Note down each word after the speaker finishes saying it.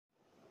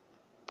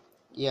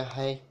Yeah,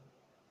 hi.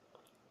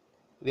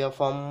 We are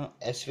from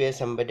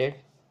svsembedded.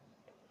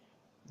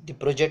 The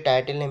project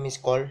title name is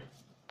called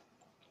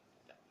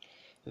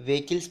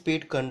Vehicle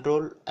Speed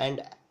Control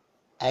and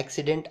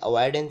Accident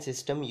Avoidance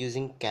System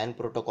using CAN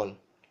protocol.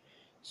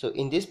 So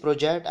in this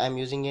project I am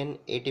using an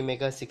 80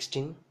 mega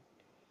 16.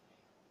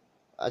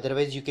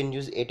 Otherwise you can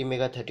use 80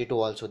 mega 32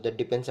 also. That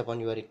depends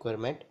upon your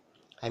requirement.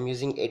 I am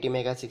using 80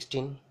 mega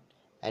 16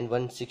 and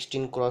one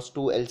 16 cross 2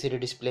 LCD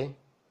display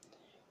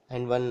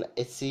and one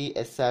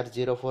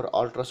SC-SR04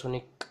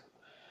 ultrasonic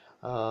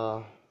uh,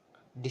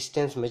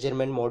 distance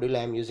measurement module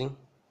I am using.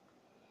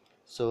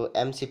 So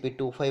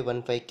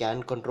MCP2515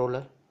 CAN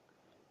controller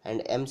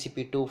and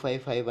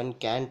MCP2551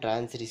 CAN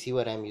trans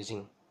receiver I am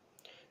using.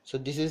 So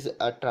this is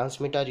a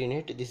transmitter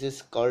unit. This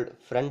is called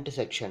front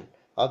section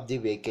of the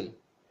vehicle.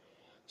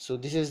 So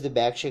this is the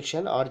back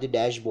section or the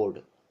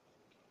dashboard.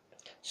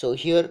 So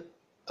here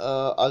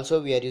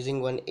also we are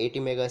using one 80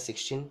 mega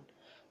 16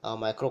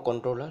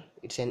 microcontroller.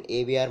 It's an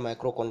AVR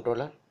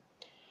microcontroller.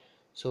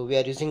 So we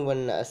are using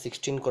one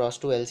 16 cross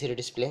 2 LCD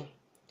display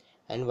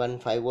and one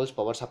 5 volts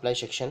power supply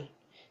section.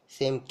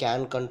 Same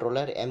CAN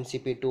controller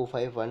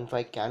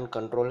MCP2515 CAN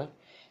controller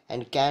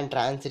and CAN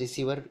trans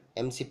receiver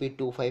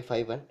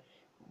MCP2551.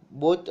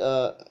 Both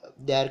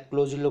they are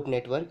closed loop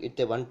network with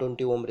a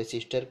 120 ohm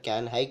resistor,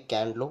 CAN high,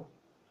 CAN low.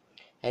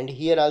 And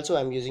here also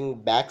I am using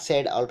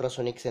backside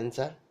ultrasonic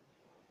sensor,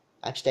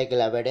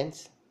 obstacle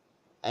avoidance.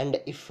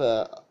 And if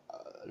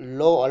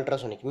low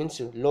ultrasonic means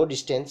low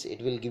distance,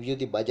 it will give you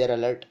the buzzer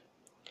alert.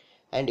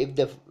 And if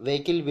the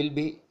vehicle will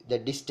be the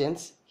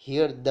distance,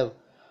 here the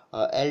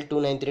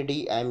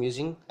L293D I am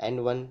using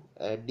and one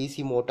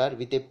DC motor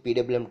with a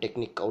PWM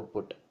technique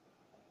output.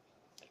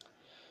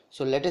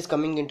 So let us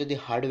coming into the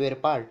hardware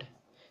part.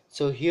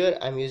 So here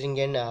I am using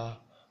an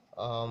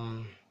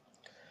um,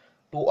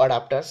 two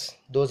adapters.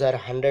 Those are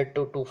 100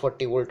 to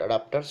 240 volt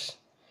adapters.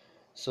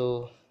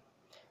 So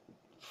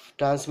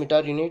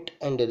transmitter unit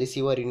and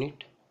receiver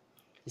unit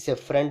is a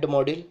front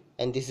module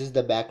and this is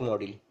the back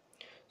module.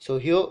 So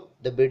here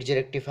the bridge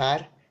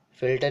rectifier,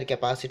 filter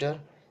capacitor,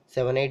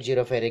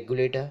 7805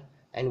 regulator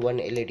and one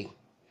LED.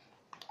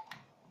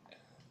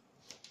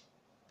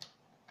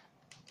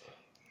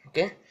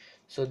 Okay,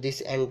 so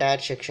this entire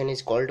section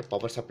is called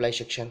power supply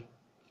section.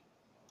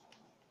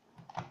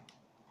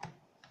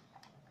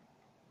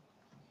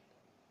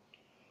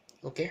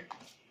 Okay,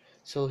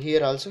 so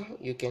here also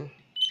you can,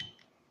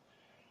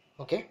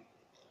 okay,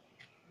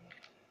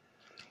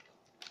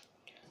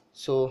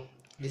 so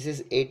this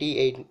is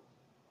 80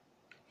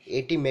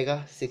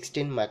 mega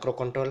 16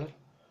 microcontroller,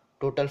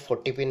 total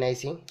 40 pin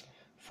IC,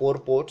 4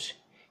 ports.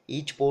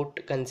 Each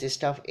port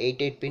consists of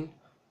 8 pin,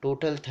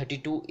 total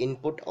 32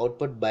 input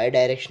output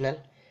bidirectional,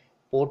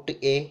 port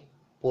A,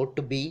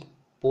 port B,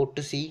 port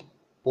C,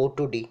 port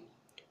D.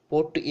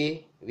 Port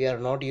A we are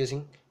not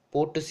using.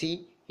 Port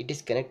C it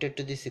is connected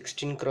to the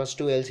 16 cross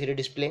 2 LCD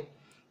display,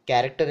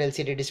 character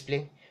LCD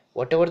display.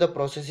 Whatever the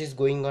process is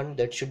going on,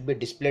 that should be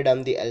displayed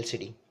on the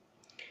LCD.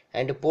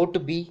 And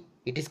port B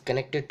it is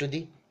connected to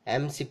the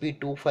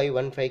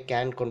MCP2515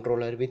 CAN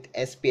controller with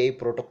SPI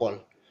protocol.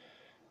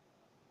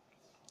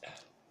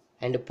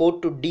 And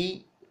port to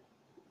D.5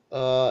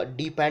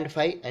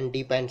 and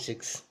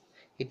D.6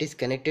 it is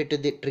connected to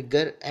the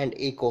trigger and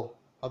echo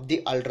of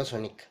the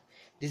ultrasonic.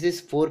 This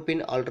is 4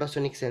 pin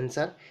ultrasonic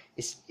sensor.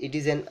 It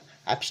is an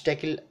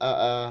obstacle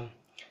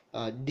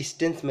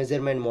distance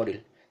measurement module.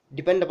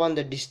 Depend upon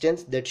the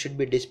distance that should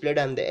be displayed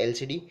on the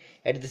LCD.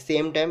 At the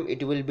same time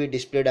it will be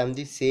displayed on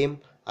the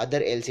same other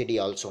LCD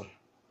also.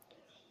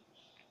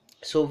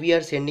 So we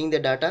are sending the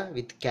data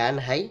with CAN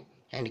high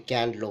and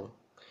CAN low.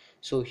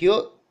 So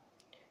here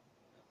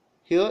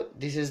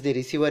this is the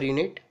receiver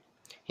unit.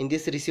 In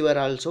this receiver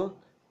also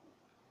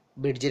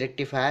bridge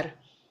rectifier,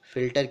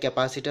 filter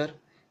capacitor,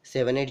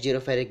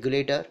 7805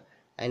 regulator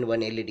and one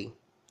LED.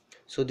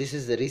 So this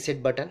is the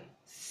reset button,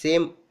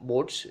 same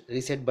boards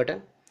reset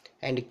button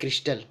and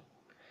crystal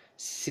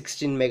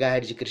 16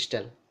 megahertz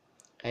crystal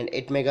and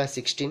 8 mega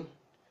 16.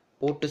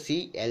 Port to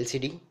C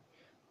LCD,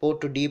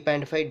 port to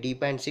D.5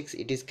 D.6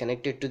 it is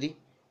connected to the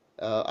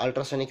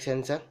ultrasonic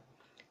sensor.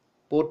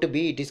 Port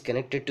B it is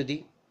connected to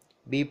the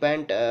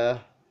B.4,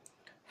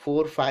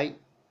 5,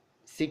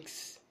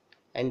 6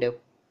 and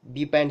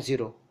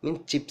B.0 means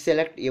chip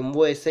select,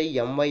 MOSI,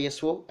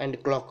 MYSO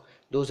and clock.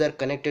 Those are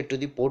connected to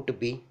the port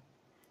B.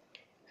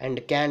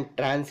 And CAN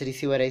trans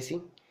receiver IC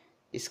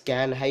is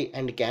CAN high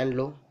and CAN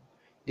low.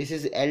 This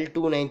is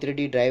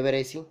L293D driver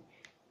IC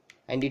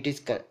and it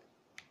is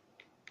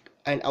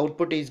and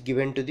output is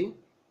given to the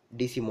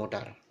DC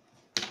motor.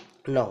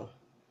 Now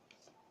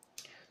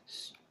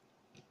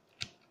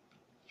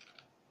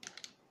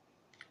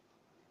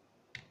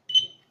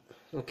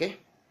okay,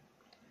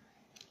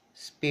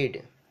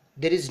 speed,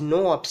 there is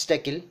no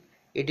obstacle.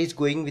 It is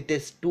going with a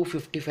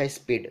 255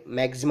 speed,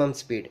 maximum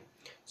speed.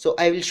 So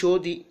I will show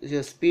the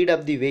speed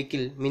of the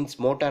vehicle means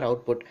motor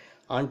output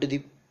onto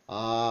the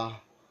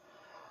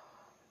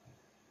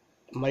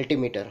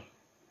multimeter.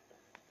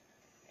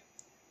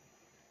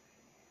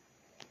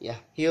 Yeah,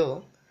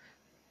 here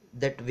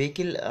that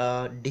vehicle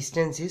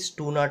distance is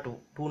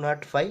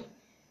 205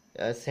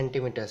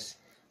 centimeters.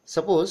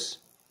 Suppose,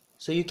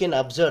 so you can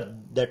observe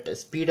that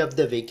speed of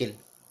the vehicle.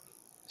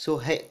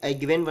 So I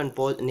given one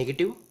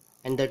negative,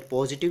 and that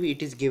positive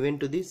it is given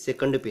to the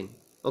second pin.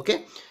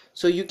 Okay,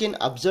 so you can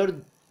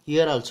observe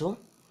here also.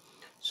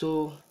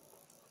 So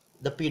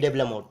the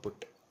PWM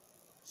output,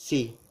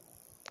 see,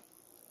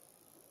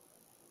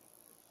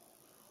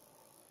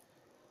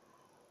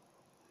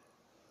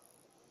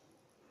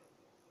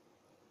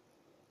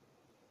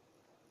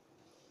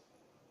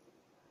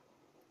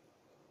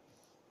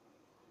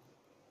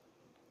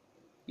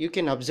 you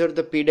can observe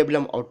the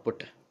PWM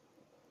output.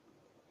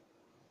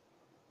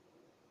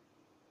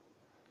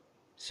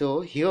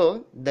 So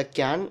here the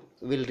CAN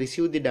will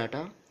receive the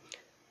data,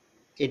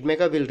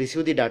 Edmega will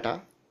receive the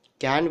data,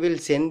 CAN will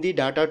send the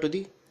data to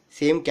the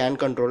same CAN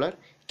controller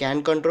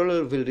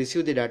will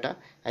receive the data,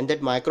 and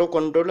that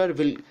microcontroller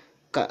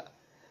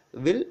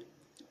will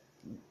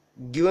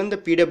given the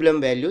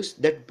PWM values,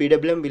 that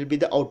PWM will be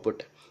the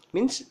output.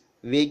 Means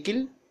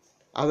vehicle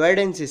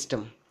avoidance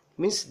system,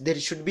 means there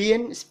should be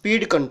a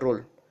speed control.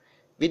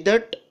 With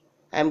that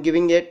I am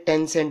giving a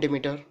 10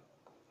 centimeter,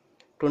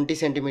 20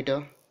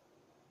 centimeter,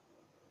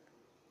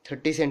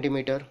 30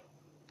 centimeter,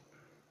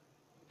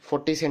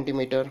 40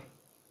 centimeter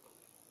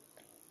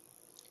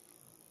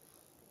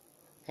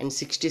and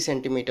 60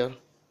 centimeter.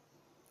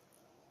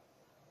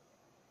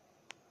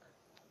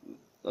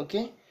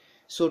 Okay,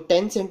 so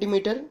 10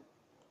 centimeter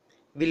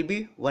will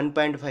be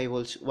 1.5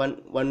 volts,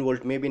 1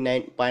 volt, maybe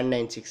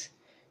 9.96.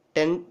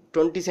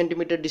 20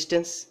 centimeter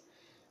distance,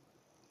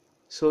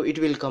 so it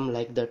will come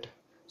like that.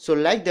 So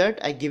like that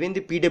I given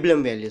the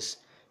PWM values.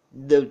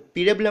 The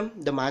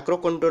PWM, the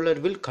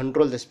microcontroller, will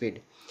control the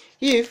speed.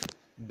 If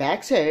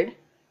backside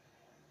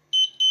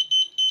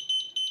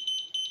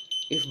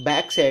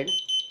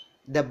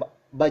the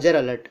buzzer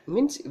alert,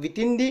 means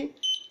within the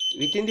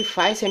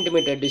 5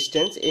 centimeter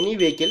distance any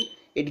vehicle,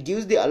 it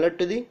gives the alert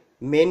to the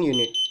main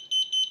unit.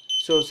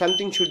 So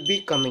something should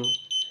be coming,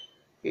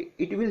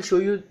 it will show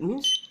you,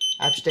 means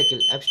obstacle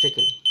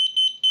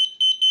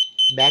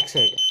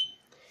backside.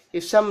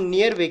 If some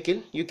near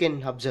vehicle you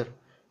can observe,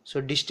 so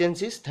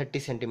distance is 30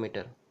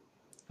 centimeter.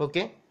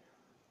 Okay,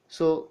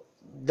 so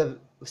the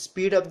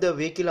speed of the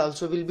vehicle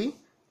also will be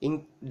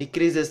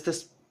decreases the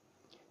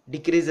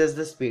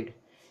speed.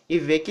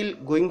 If vehicle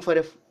going for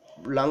a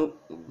long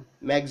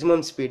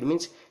maximum speed,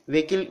 means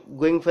vehicle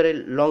going for a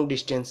long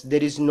distance,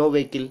 there is no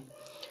vehicle,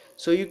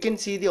 so you can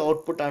see the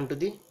output onto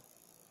the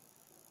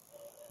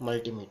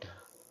multimeter.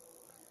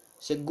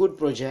 It's a good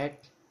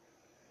project.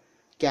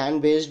 CAN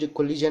based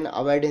collision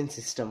avoidance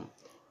system,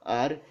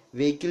 or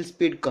vehicle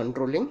speed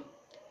controlling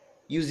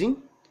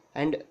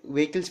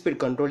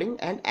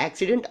and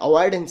accident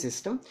avoidance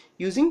system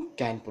using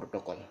CAN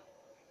protocol.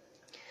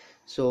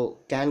 So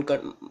CAN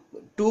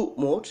two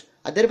modes,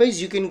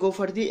 otherwise you can go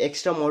for the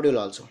extra module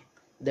also,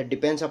 that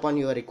depends upon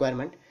your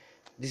requirement.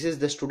 This is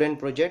the student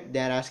project, they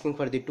are asking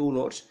for the two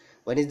nodes.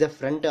 One is the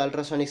front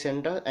ultrasonic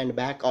sensor and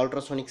back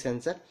ultrasonic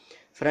sensor.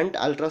 Front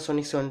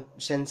ultrasonic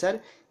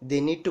sensor,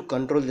 they need to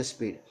control the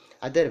speed.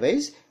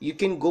 Otherwise you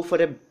can go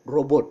for a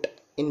robot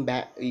in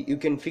back, you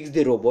can fix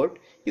the robot,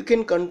 you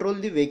can control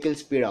the vehicle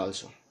speed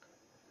also.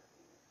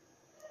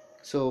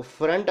 So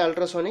front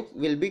ultrasonic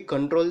will be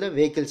control the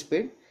vehicle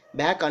speed,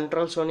 back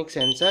ultrasonic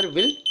sensor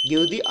will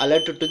give the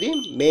alert to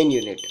the main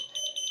unit.